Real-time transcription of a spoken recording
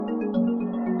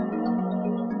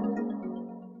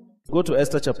Go to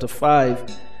Esther chapter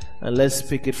 5 and let's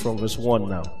pick it from verse 1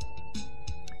 now.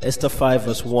 Esther 5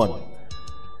 verse 1.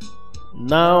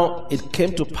 Now it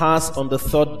came to pass on the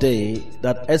third day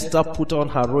that Esther put on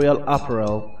her royal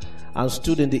apparel and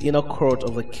stood in the inner court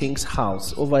of the king's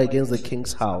house, over against the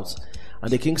king's house. And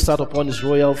the king sat upon his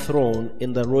royal throne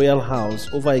in the royal house,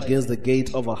 over against the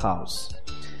gate of a house.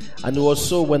 And it was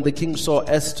so, when the king saw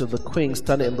Esther the queen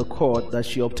standing in the court, that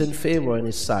she obtained favor in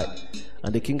his sight.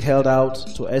 And the king held out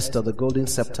to Esther the golden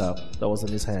scepter that was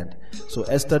in his hand. So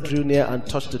Esther drew near and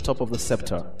touched the top of the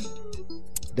scepter.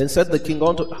 Then said the king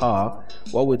unto her,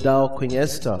 What wilt thou, Queen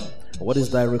Esther? What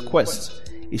is thy request?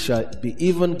 It shall be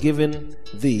even given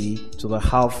thee to the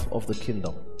half of the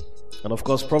kingdom. And of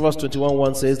course, Proverbs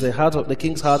 21:1 says, the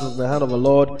king's heart is in the hand of the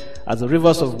Lord, as the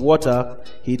rivers of water,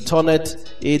 he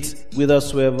turneth it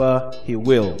whithersoever he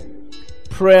will.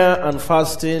 Prayer and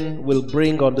fasting will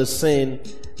bring on the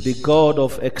saint the God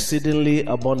of exceedingly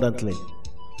abundantly.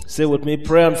 Say with me,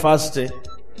 prayer and fasting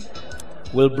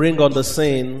will bring on the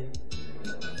saint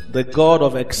the God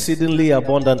of exceedingly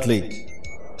abundantly.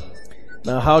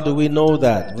 Now, how do we know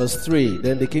that? Verse 3.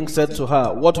 Then the king said to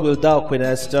her, What wilt thou, Queen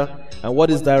Esther? And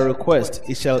what is thy request?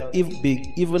 It shall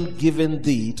be even given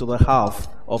thee to the half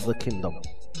of the kingdom.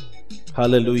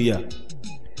 Hallelujah.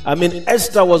 I mean,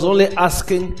 Esther was only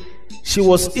asking, she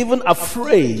was even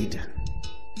afraid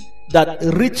that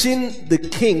reaching the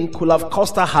king could have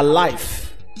cost her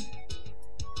life.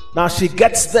 Now she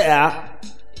gets there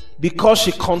because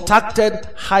she contacted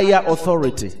higher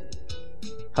authority.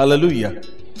 Hallelujah.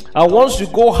 And once you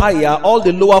go higher, all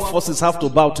the lower forces have to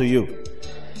bow to you.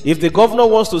 If the governor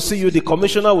wants to see you, the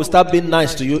commissioner will start being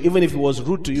nice to you, even if he was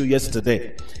rude to you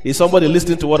yesterday. Is somebody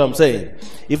listening to what I'm saying?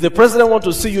 If the president wants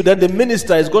to see you, then the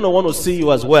minister is going to want to see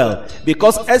you as well.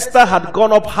 Because Esther had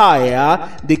gone up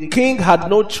higher, the king had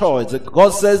no choice. God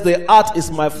says, the earth is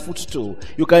my footstool.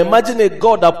 You can imagine a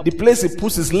God that the place he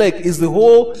puts his leg is the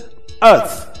whole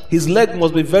earth. His leg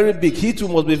must be very big. He too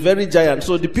must be very giant.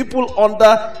 So the people under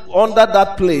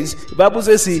that place, the Bible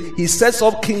says he sets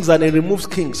up kings and he removes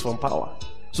kings from power.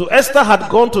 So Esther had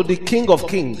gone to the King of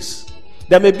Kings.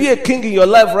 There may be a king in your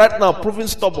life right now proving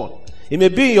stubborn. It may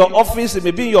be in your office, it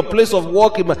may be in your place of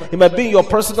work, it might be in your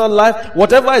personal life.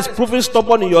 Whatever is proving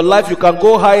stubborn in your life, you can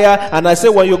go higher. And I say,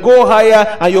 when you go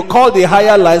higher and you call the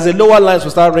higher lines, the lower lines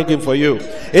will start ringing for you.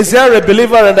 Is there a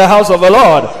believer in the house of the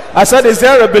Lord? I said, is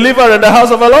there a believer in the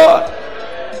house of the Lord?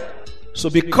 So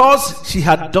because she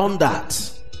had done that,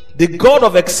 the God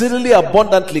of exceedingly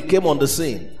abundantly came on the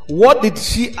scene. What did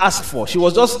she ask for? She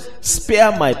was just,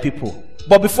 spare my people.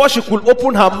 But before she could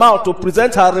open her mouth to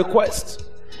present her request,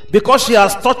 because she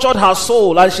has tortured her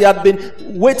soul and she had been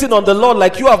waiting on the Lord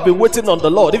like you have been waiting on the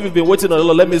Lord. If you've been waiting on the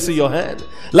Lord, let me see your hand.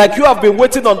 Like you have been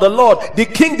waiting on the Lord. The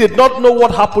king did not know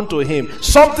what happened to him.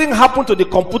 Something happened to the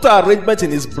computer arrangement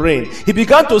in his brain. He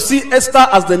began to see Esther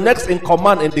as the next in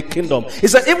command in the kingdom. He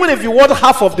said, even if you want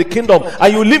half of the kingdom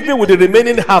and you leave me with the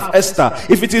remaining half, Esther,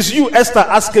 if it is you, Esther,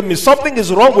 asking me, something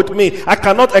is wrong with me, I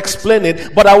cannot explain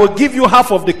it, but I will give you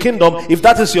half of the kingdom if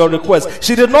that is your request.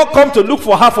 She did not come to look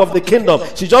for half of the kingdom.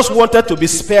 She just wanted to be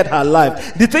spared her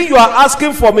life. The thing you are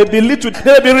asking for may be little.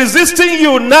 They may be resisting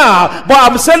you now, but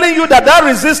I'm telling you that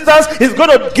resistance is going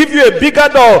to give you a bigger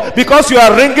door because you are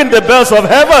ringing the bells of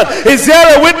heaven. Is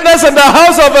there a witness in the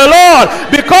house of the Lord?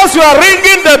 Because you are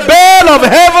ringing the bell of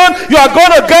heaven, you are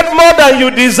going to get more than you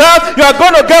deserve. You are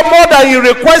going to get more than you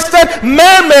requested.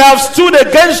 Men may have stood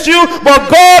against you,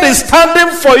 but God is standing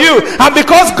for you. And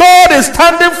because God is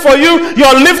standing for you,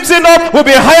 your lifting up will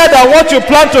be higher than what you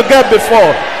planned to get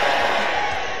before.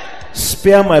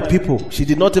 Spare my people. She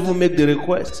did not even make the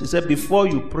request. She said, before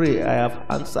you pray, I have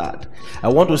answered. I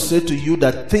want to say to you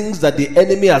that things that the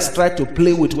enemy has tried to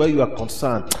play with where you are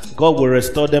concerned, God will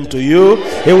restore them to you.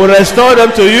 He will restore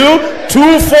them to you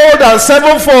twofold and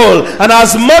sevenfold, and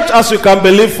as much as you can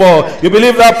believe for. You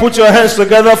believe that? Put your hands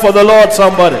together for the Lord,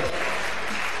 somebody.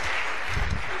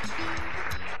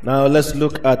 Now let's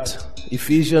look at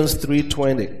Ephesians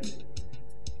 3:20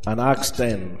 and Acts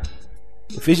 10.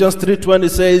 Ephesians 3:20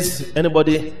 says,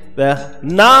 anybody there?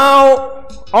 Now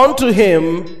unto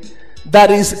him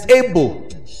that is able.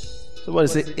 Somebody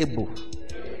say able.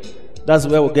 That's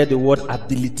where we get the word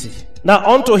ability. Now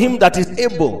unto him that is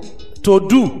able to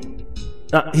do.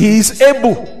 Now he is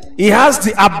able. He has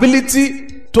the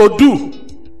ability to do.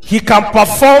 He can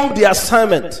perform the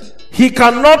assignment. He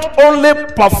can not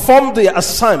only perform the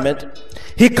assignment,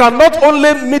 he can not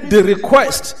only meet the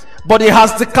request, but he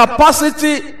has the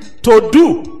capacity to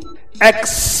do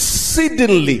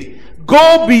exceedingly,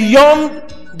 go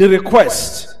beyond the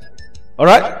request. All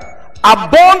right?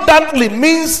 Abundantly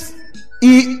means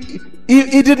he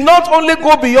He did not only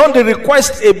go beyond the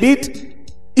request a bit,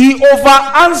 he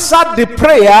over-answered the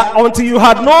prayer until you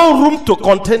had no room to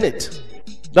contain it.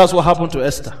 That's what happened to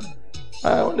Esther.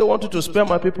 I only wanted to spare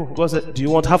my people. God said, do you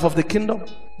want half of the kingdom?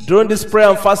 During this prayer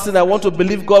and fasting, I want to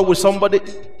believe God with somebody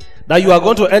that you are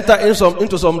going to enter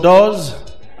into some doors.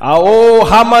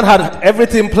 Haman had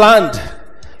everything planned.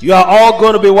 You are all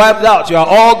going to be wiped out. You are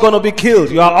all going to be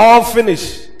killed. You are all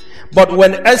finished. But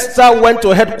when Esther went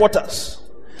to headquarters,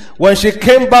 when she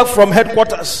came back from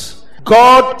headquarters,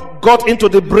 God got into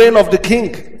the brain of the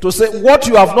king to say, what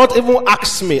you have not even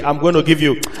asked me, I'm going to give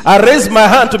you. I raised my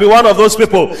hand to be one of those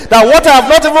people that what I have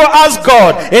not even asked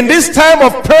God in this time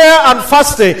of prayer and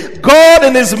fasting, God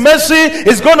in his mercy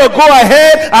is going to go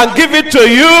ahead and give it to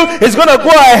you. He's going to go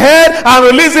ahead and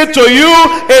release it to you.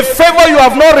 A favor you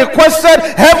have not requested,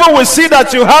 heaven will see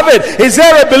that you have it. Is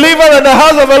there a believer in the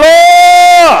house of the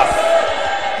Lord?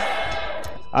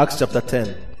 Acts chapter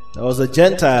 10. There was a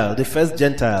Gentile, the first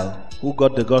Gentile, who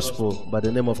got the gospel by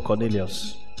the name of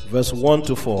Cornelius. Verse 1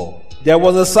 to 4. There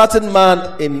was a certain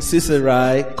man in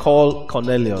Caesarea called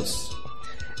Cornelius,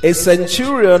 a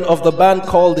centurion of the band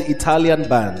called the Italian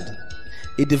band,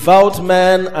 a devout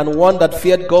man and one that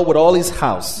feared God with all his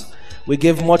house. We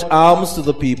gave much alms to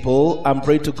the people and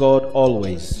prayed to God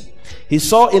always. He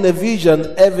saw in a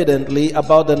vision, evidently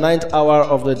about the 9th hour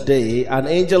of the day, an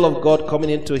angel of God coming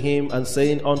into him and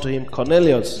saying unto him,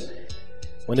 Cornelius.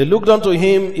 When he looked unto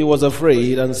him, he was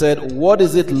afraid and said, What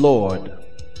is it, Lord?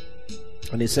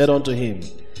 And he said unto him,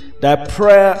 Thy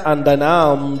prayer and thine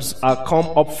alms are come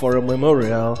up for a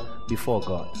memorial before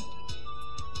God.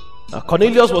 Now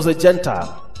Cornelius was a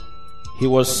Gentile. He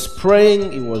was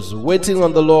praying, he was waiting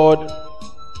on the Lord,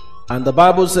 and the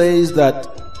Bible says that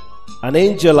an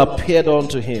angel appeared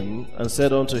unto him and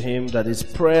said unto him that his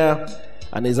prayer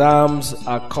and his alms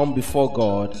are come before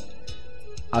God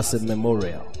as a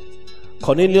memorial.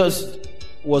 Cornelius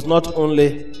was not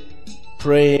only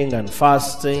praying and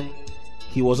fasting,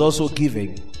 he was also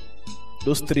giving.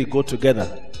 Those three go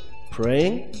together: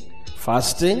 praying,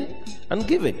 fasting, and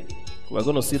giving. We're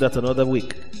going to see that another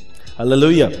week.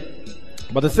 Hallelujah.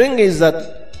 But the thing is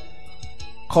that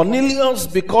Cornelius,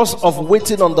 because of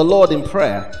waiting on the Lord in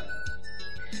prayer,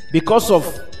 because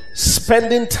of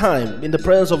spending time in the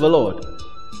presence of the Lord,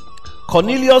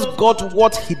 Cornelius got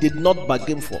what he did not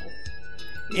bargain for.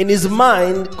 In his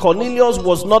mind, Cornelius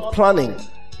was not planning.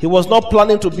 He was not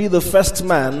planning to be the first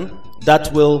man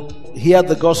that will hear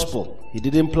the gospel. He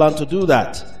didn't plan to do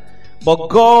that. But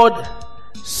God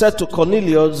said to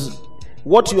Cornelius,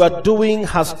 what you are doing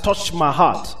has touched my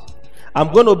heart.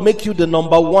 I'm going to make you the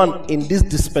number one in this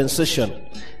dispensation.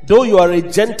 Though you are a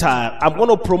Gentile, I'm going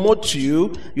to promote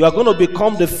you. You are going to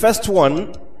become the first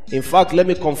one. In fact, let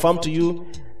me confirm to you,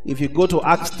 if you go to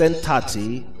Acts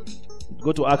 10:30,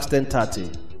 go to Acts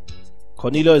 10:30.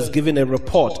 Cornelius is giving a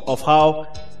report of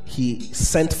how he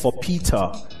sent for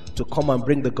Peter to come and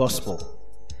bring the gospel.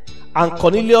 And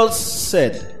Cornelius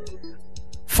said,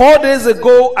 4 days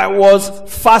ago I was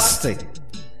fasting.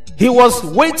 He was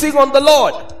waiting on the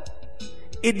Lord.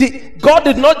 God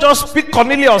did not just pick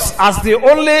Cornelius as the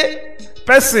only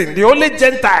person, the only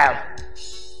Gentile.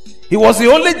 He was the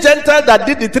only Gentile that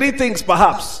did the three things,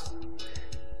 perhaps: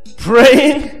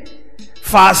 praying,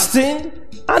 fasting,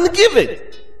 and giving.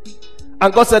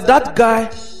 And God said, that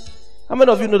guy, how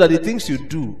many of you know that the things you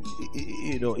do,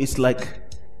 it's like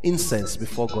incense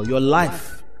before God? Your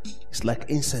life is like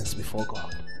incense before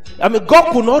God. I mean,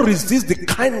 God could not resist the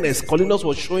kindness Cornelius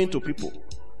was showing to people.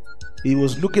 He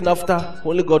was looking after,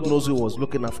 only God knows who he was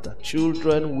looking after.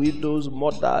 Children, widows,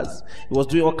 mothers. He was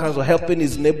doing all kinds of helping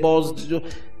his neighbors,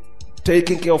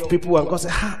 taking care of people. And God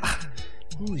said,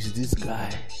 who is this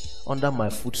guy under my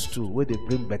footstool where they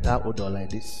bring better odor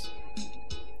like this?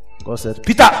 God said,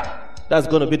 Peter, that's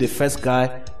going to be the first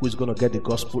guy who is going to get the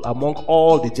gospel among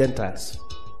all the Gentiles.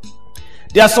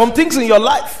 There are some things in your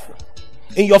life,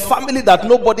 in your family, that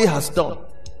nobody has done.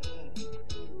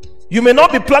 You may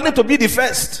not be planning to be the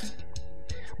first,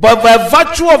 but by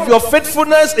virtue of your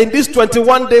faithfulness in this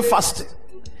 21-day fasting,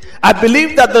 I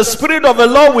believe that the Spirit of the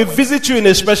Lord will visit you in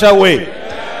a special way.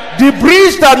 The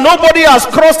bridge that nobody has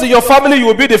crossed in your family, you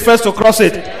will be the first to cross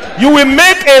it. You will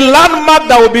make a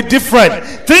landmark that will be different.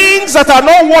 Things that are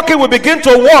not working will begin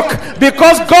to work,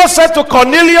 because God said to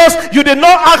Cornelius, you did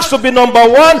not ask to be number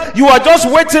one. You are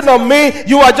just waiting on me.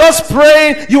 You are just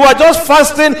praying. You are just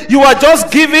fasting. You are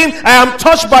just giving. I am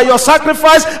touched by your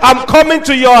sacrifice. I'm coming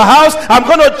to your house. I'm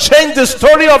going to change the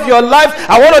story of your life.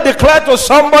 I want to declare to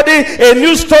somebody, a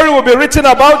new story will be written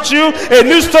about you. A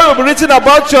new story will be written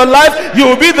about your life.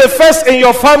 You will be the the first in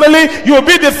your family. You will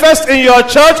be the first in your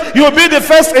church. You will be the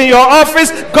first in your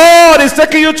office. God is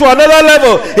taking you to another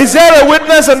level. Is there a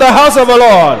witness in the house of the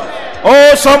Lord?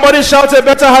 Oh, somebody shout a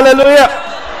better hallelujah.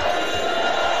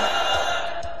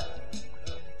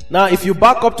 Now, if you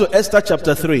back up to Esther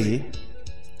chapter 3,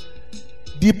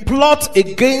 the plot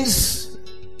against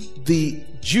the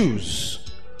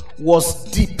Jews was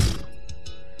deep.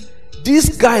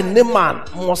 This guy Naaman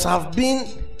must have been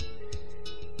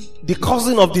the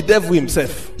cousin of the devil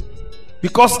himself,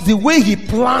 because the way he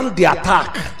planned the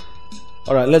attack.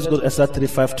 All right, let's go to Esther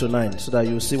 3:5-9 so that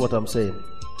you see what I'm saying,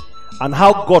 and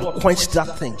how God quenched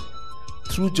that thing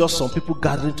through just some people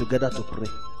gathering together to pray.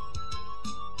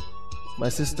 My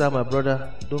sister, my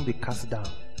brother, don't be cast down.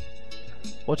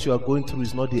 What you are going through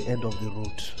is not the end of the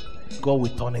road. God will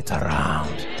turn it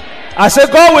around. I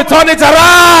said God will turn it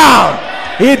around.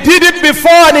 He did it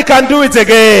before and he can do it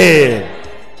again.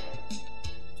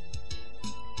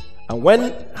 And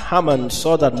when Haman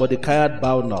saw that Mordecai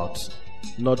bowed not,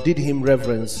 nor did him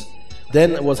reverence,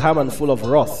 then was Haman full of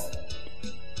wrath,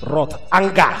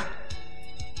 anger.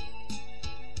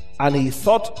 And he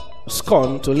thought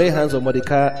scorn to lay hands on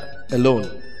Mordecai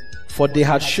alone, for they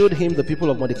had showed him the people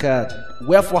of Mordecai.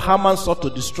 Wherefore Haman sought to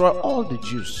destroy all the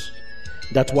Jews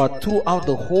that were throughout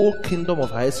the whole kingdom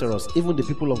of Ahasuerus, even the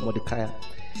people of Mordecai.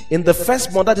 In the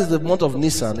first month, that is the month of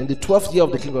Nisan, in the 12th year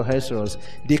of the king of Ahasuerus,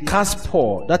 they cast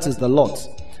Pur, that is the lot,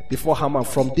 before Haman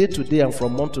from day to day and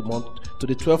from month to month, to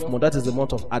the 12th month, that is the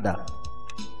month of Adar.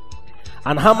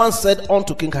 And Haman said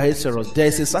unto King Ahasuerus, there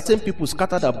is a certain people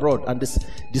scattered abroad and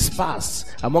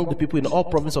dispersed among the people in all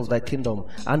provinces of thy kingdom,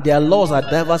 and their laws are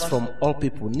diverse from all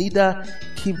people, neither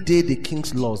keep they the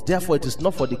king's laws. Therefore it is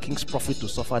not for the king's profit to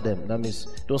suffer them. That means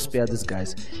don't spare these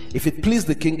guys. If it please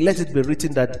the king, let it be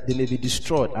written that they may be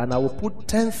destroyed, and I will put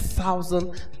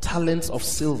 10,000 talents of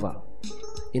silver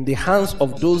in the hands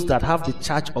of those that have the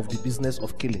charge of the business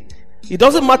of killing. It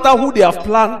doesn't matter who they have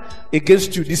planned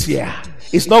against you this year.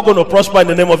 It's not going to prosper in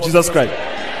the name of Jesus Christ.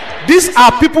 These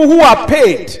are people who are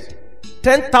paid.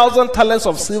 10,000 talents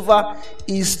of silver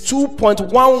is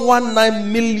 2.119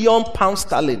 million pounds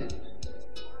sterling.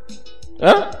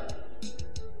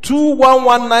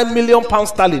 2.119 million pounds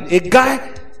sterling. A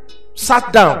guy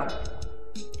sat down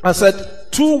and said,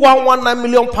 2.119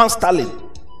 million pounds sterling.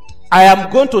 I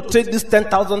am going to take these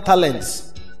 10,000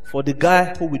 talents for the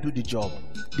guy who will do the job.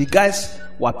 The guys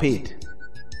were paid.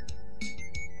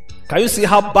 Can you see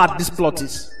how bad this plot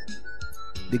is?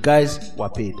 The guys were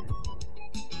paid.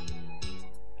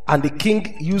 And the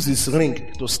king used his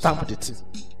ring to stamp the thing.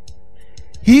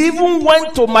 He even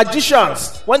went to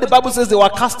magicians. When the Bible says they were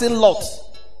casting lots,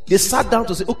 they sat down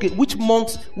to say, okay, which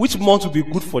month will be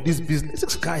good for this business?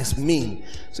 This guy is mean.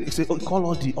 So he said, oh, call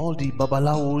all the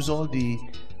babalawos, all the,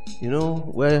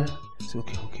 where. Say,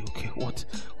 okay, what?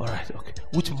 All right, okay.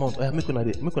 Which month? Make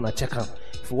una check out.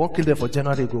 If you want to kill them for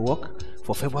January, go work.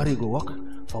 For February, go work.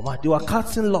 For March, they were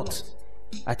casting lots.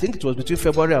 I think it was between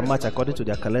February and March, according to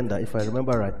their calendar, if I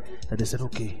remember right. And they said,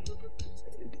 okay,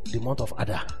 the month of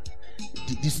Adar,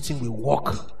 this thing will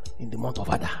work in the month of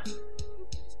Adar.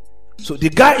 So the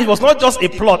guy, it was not just a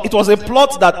plot; it was a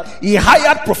plot that he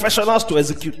hired professionals to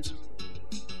execute.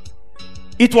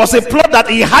 It was a plot that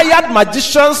he hired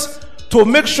magicians to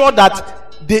make sure that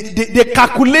they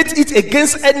calculate it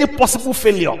against any possible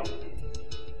failure.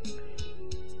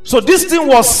 So this thing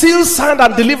was sealed, signed,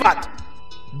 and delivered.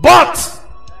 But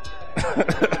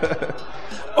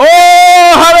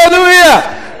oh, hallelujah!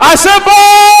 I say,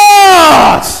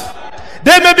 but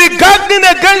they may be gathering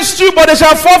against you, but they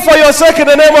shall fall for your sake in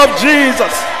the name of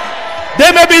Jesus. They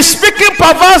may be speaking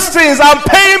perverse things and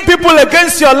paying people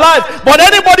against your life, but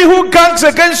anybody who gangs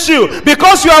against you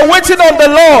because you are waiting on the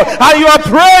Lord and you are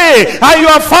praying and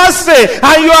you are fasting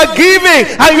and you are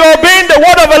giving and you are obeying the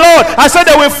word of the Lord, I said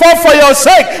they will fall for your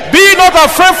sake. Be not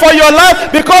afraid for your life,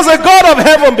 because the God of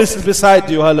heaven is beside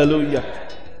you. Hallelujah.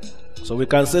 So we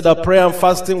can say that prayer and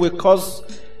fasting will cause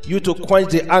you to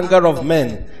quench the anger of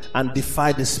men and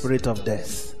defy the spirit of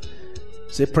death.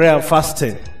 Say, prayer and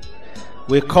fasting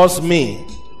will cause me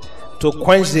to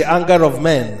quench the anger of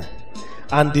men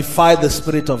and defy the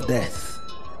spirit of death.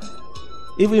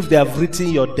 Even if they have written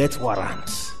your death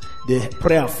warrant, the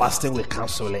prayer and fasting will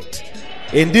cancel it.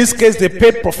 In this case, they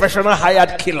paid professional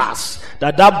hired killers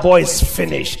that boy is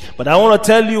finished. But I want to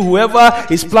tell you, whoever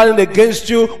is planning against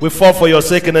you will fall for your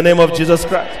sake in the name of Jesus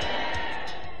Christ.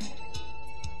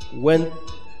 When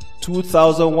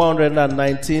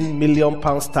 2,119 million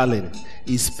pounds sterling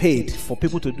is paid for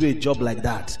people to do a job like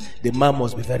that, the man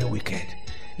must be very wicked.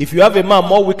 If you have a man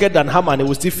more wicked than Haman, he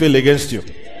will still fail against you.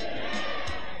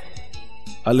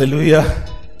 Hallelujah.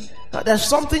 Now, there's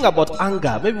something about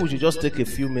anger. Maybe we should just take a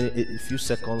few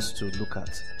seconds to look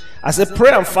at. I say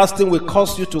prayer and fasting will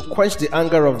cause you to quench the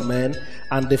anger of men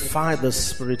and defy the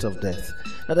spirit of death.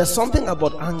 Now, there's something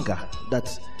about anger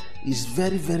that is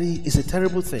is a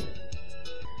terrible thing.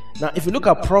 Now, if you look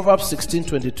at Proverbs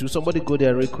 16:22, somebody go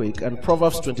there real quick, and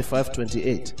Proverbs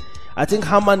 25:28, I think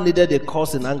Haman needed a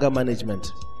course in anger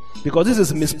management, because this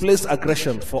is misplaced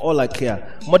aggression for all I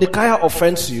care. Mordecai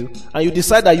offends you, and you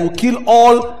decide that you kill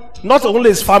all, not only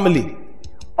his family,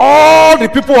 all the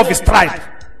people of his tribe.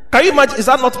 Can you imagine?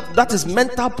 That is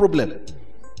mental problem.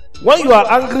 When you are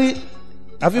angry,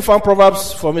 have you found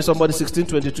Proverbs for me? Somebody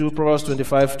 16:22, Proverbs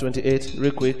 25:28,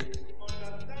 real quick.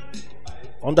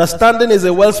 Understanding is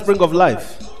a wellspring of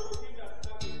life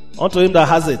unto him that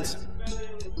has it.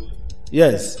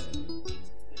 Yes.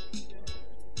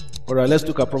 All right, let's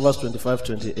look at Proverbs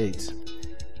 25:28.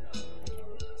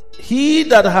 He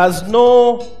that has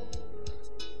no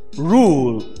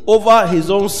rule over his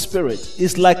own spirit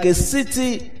is like a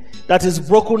city that is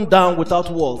broken down without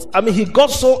walls. I mean, he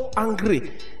got so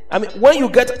angry. I mean, when you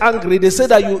get angry, they say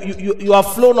that you are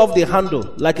flown off the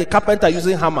handle like a carpenter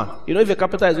using hammer. You know, if a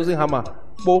carpenter is using hammer,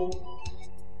 bo,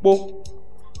 bo,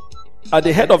 at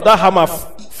the head of that hammer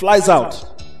flies out.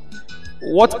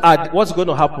 What's going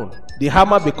to happen? The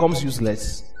hammer becomes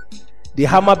useless. The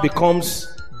hammer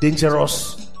becomes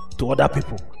dangerous to other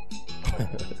people.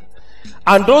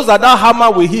 And those that hammer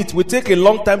will hit will take a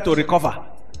long time to recover.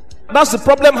 That's the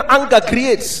problem anger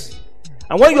creates.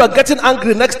 And when you are getting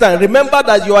angry next time, remember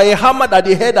that you are a hammer that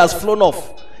the head has flown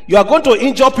off. You are going to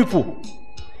injure people.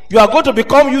 You are going to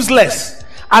become useless.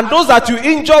 And those that you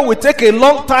injure will take a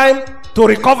long time to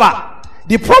recover.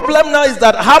 The problem now is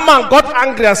that Haman got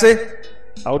angry and said,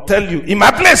 I'll tell you, in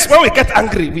my place, when we get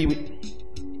angry,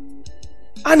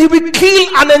 and he will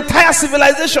kill an entire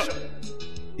civilization.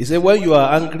 He said, when you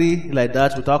are angry like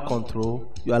that without control,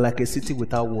 you are like a city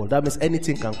without wall. That means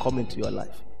anything can come into your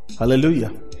life.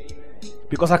 Hallelujah.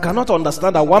 Because I cannot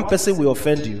understand that one person will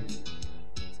offend you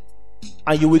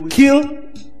and you will kill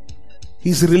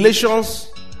his relations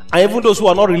and even those who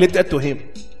are not related to him.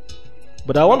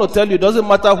 But I want to tell you, it doesn't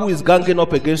matter who is ganging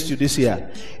up against you this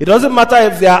year. It doesn't matter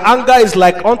if their anger is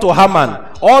like unto Haman.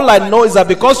 All I know is that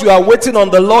because you are waiting on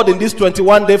the Lord in this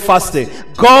 21-day fasting,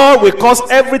 God will cause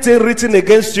everything written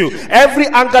against you, every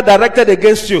anger directed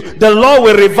against you, the Lord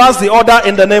will reverse the order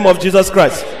in the name of Jesus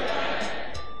Christ.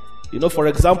 You know, for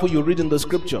example, you read in the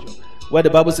scripture where the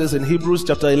Bible says in Hebrews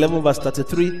chapter 11 verse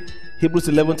 33, Hebrews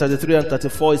 11, 33 and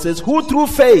 34, it says, who through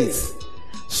faith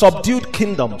subdued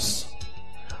kingdoms,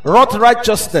 wrought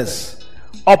righteousness,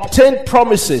 obtained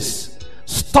promises,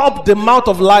 stopped the mouth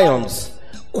of lions,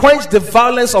 quenched the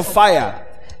violence of fire,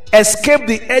 escaped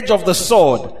the edge of the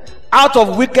sword, out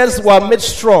of wickedness were made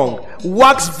strong,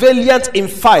 waxed valiant in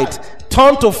fight,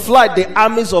 turned to flight the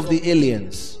armies of the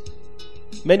aliens.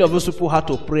 Many of those people had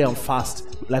to pray and fast,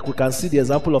 like we can see the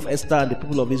example of Esther and the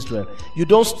people of Israel. You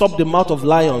don't stop the mouth of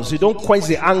lions, you don't quench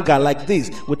the anger like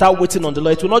this without waiting on the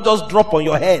Lord. It will not just drop on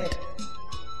your head.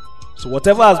 So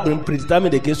whatever has been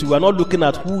predetermined against you, we are not looking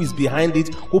at who is behind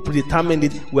it, who predetermined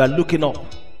it. We are looking up.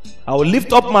 I will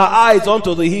lift up my eyes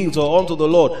unto the hills or unto the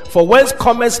Lord. For whence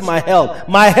cometh my help?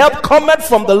 My help cometh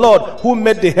from the Lord who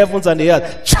made the heavens and the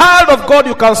earth. Child of God,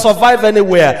 you can survive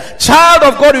anywhere. Child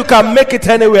of God, you can make it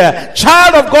anywhere.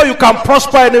 Child of God, you can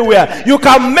prosper anywhere. You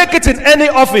can make it in any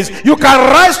office. You can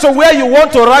rise to where you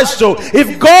want to rise to.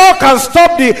 If God can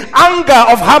stop the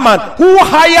anger of Haman, who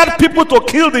hired people to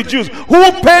kill the Jews,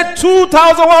 who paid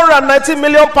 2,190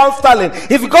 million pounds sterling,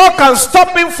 if God can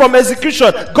stop him from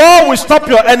execution, God will stop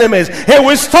your enemies. He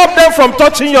will stop them from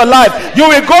touching your life. You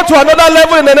will go to another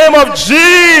level in the name of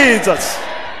Jesus.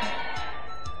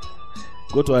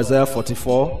 Go to Isaiah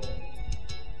 44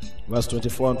 verse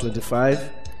 24 and 25.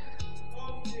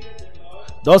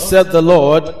 Thus saith the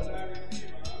Lord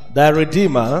thy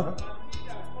Redeemer,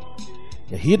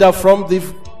 he that from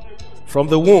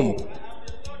the womb.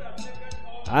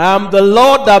 I am the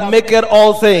Lord that maketh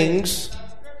all things,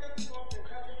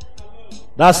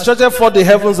 that stretcheth forth the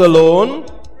heavens alone,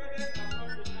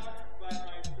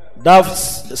 that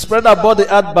spread abroad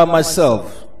the earth by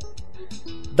myself,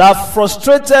 that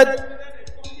frustrated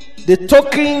the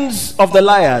tokens of the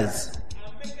liars,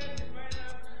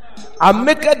 and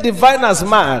maketh diviners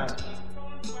mad,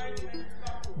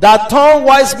 that turn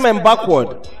wise men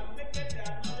backward,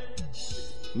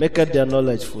 maketh their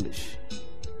knowledge foolish.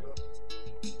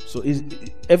 So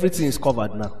everything is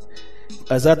covered now.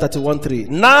 Isaiah 31:3.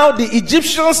 Now the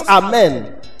Egyptians are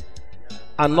men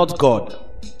and not God.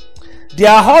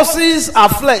 Their horses are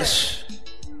flesh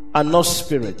and not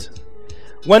spirit.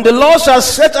 When the Lord shall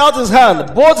stretch out his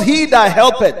hand, both he that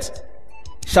helpeth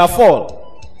shall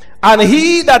fall, and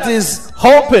he that is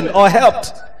hoping or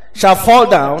helped shall fall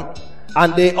down,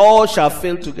 and they all shall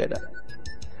fail together.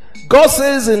 God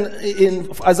says in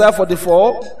Isaiah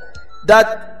 44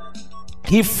 that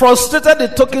he frustrated the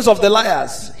tokens of the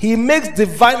liars. He makes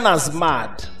diviners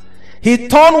mad. He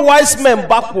turned wise men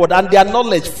backward and their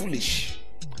knowledge foolish.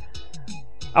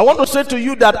 I want to say to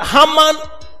you that Haman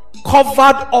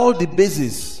covered all the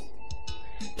bases.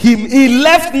 He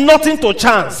left nothing to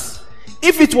chance.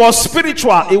 If it was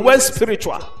spiritual, it went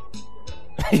spiritual.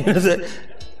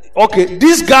 Okay,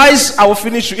 these guys, I will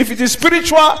finish you. If it is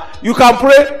spiritual, you can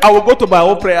pray. I will go to my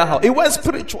own prayer house. It went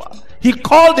spiritual. He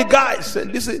called the guys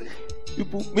and listen,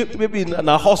 people, maybe in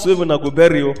a horse, even a go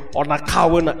bury you, on a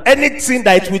cow, anything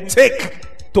that it will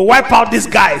take to wipe out these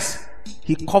guys.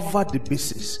 He covered the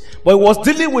bases. But he was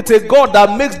dealing with a God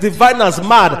that makes diviners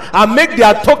mad and make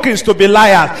their tokens to be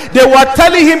liars. They were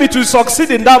telling him it will succeed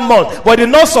in that month, but it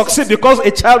did not succeed because a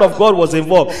child of God was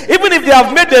involved. Even if they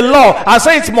have made the law and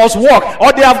say it must work,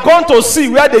 or they have gone to see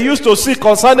where they used to see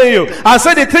concerning you and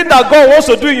say the thing that God wants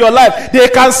to do in your life, they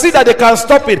can see that they can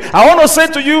stop it. I want to say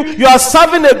to you, you are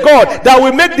serving a God that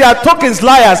will make their tokens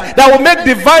liars, that will make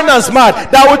diviners mad,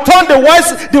 that will turn the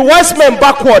wise men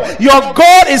backward. Your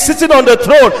God is sitting on the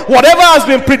throne. Whatever has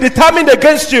been predetermined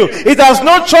against you, it has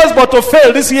no choice but to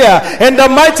fail this year in the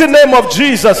mighty name of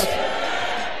Jesus.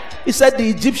 He said the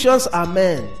Egyptians are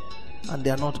men and they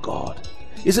are not God.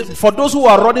 He said for those who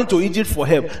are running to Egypt for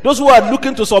help, those who are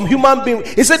looking to some human being,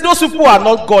 he said those people are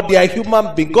not God, they are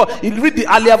human beings. God, you read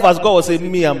the earlier verse, God will say,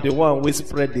 me, I'm the one who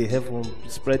spread the heaven,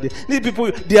 spread the, these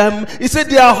people, they are, he said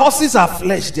their horses are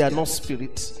flesh, they are not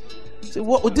spirits. Say,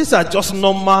 what? These are just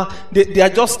normal. They are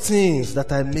just things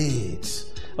that I made.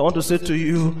 I want to say to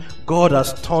you, God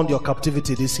has turned your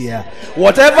captivity this year.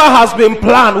 Whatever has been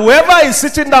planned, whoever is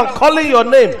sitting down calling your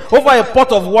name over a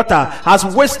pot of water has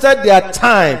wasted their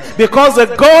time, because the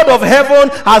God of heaven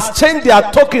has changed their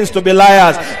tokens to be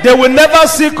liars. They will never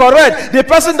see correct. The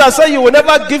person that said you will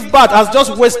never give birth has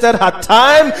just wasted her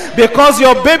time, because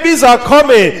your babies are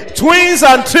coming, twins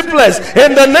and triplets,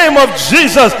 in the name of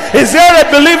Jesus. Is there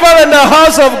a believer in the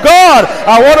house of God?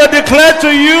 I want to declare to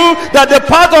you that the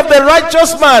path of the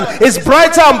righteous man is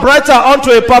brighter and brighter unto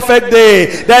a perfect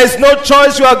day. There is no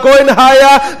choice. You are going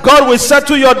higher. God will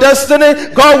settle your destiny.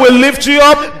 God will lift you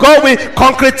up. God will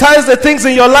concretize the things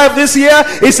in your life this year.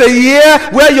 It's a year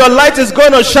where your light is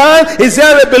going to shine. Is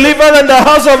there a believer in the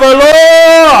house of the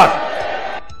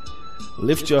Lord?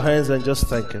 Lift your hands and just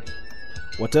thank Him.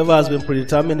 Whatever has been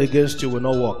predetermined against you will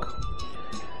not work.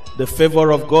 The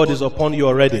favor of God is upon you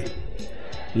already.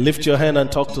 Lift your hand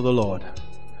and talk to the Lord.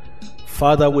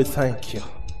 Father, we thank you.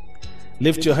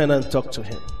 Lift your hand and talk to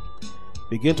Him.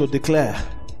 Begin to declare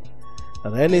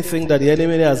that anything that the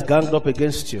enemy has ganged up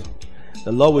against you,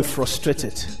 the Lord will frustrate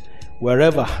it.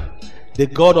 Wherever the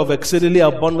God of exceedingly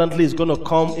abundantly is going to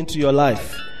come into your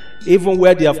life, even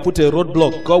where they have put a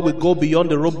roadblock, God will go beyond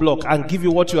the roadblock and give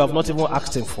you what you have not even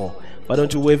asked Him for. Why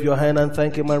don't you wave your hand and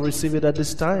thank Him and receive it at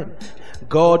this time?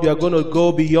 God, you are going to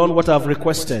go beyond what I've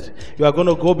requested. You are going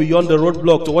to go beyond the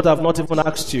roadblock to what I've not even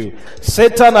asked you.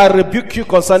 Satan, I rebuke you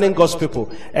concerning God's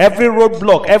people. Every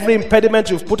roadblock, every impediment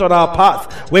you've put on our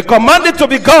path, we command it to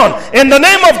be gone in the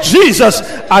name of Jesus.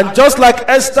 And just like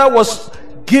Esther was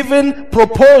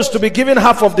proposed to be given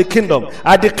half of the kingdom,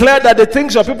 I declare that the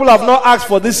things your people have not asked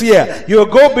for this year, you will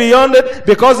go beyond it,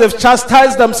 because they've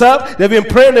chastised themselves, they've been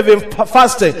praying, they've been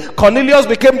fasting. Cornelius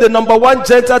became the number one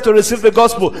Gentile to receive the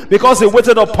gospel because he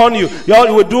waited upon you.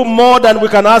 You will do more than we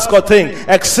can ask or think,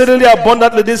 exceedingly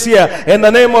abundantly this year in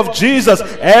the name of Jesus.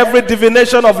 Every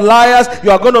divination of liars,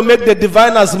 you are going to make the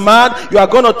diviners mad. You are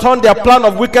going to turn their plan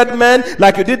of wicked men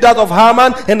like you did that of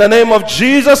Haman in the name of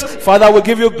Jesus. Father, we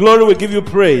give you glory, we give you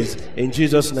praise in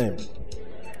Jesus' name.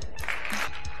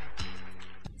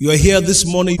 You are here this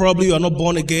morning. Probably you are not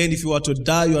born again. If you are to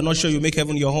die, you are not sure you make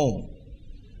heaven your home.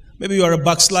 Maybe you are a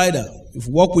backslider. You've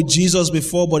walked with Jesus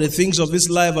before, but the things of this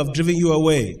life have driven you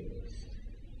away.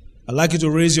 I'd like you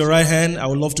to raise your right hand. I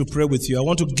would love to pray with you. I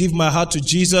want to give my heart to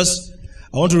Jesus.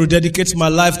 I want to rededicate my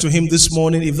life to Him this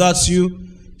morning. If that's you,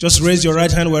 just raise your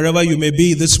right hand wherever you may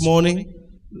be this morning.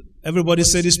 Everybody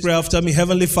say this prayer after me.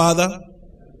 Heavenly Father,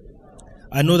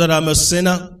 I know that I'm a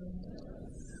sinner.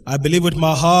 I believe with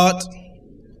my heart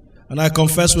and I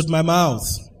confess with my mouth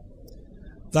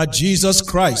that Jesus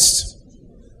Christ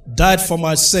died for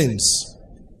my sins.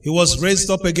 He was raised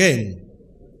up again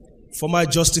for my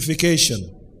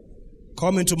justification.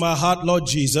 Come into my heart, Lord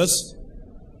Jesus.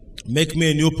 Make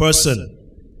me a new person.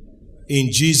 In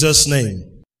Jesus' name.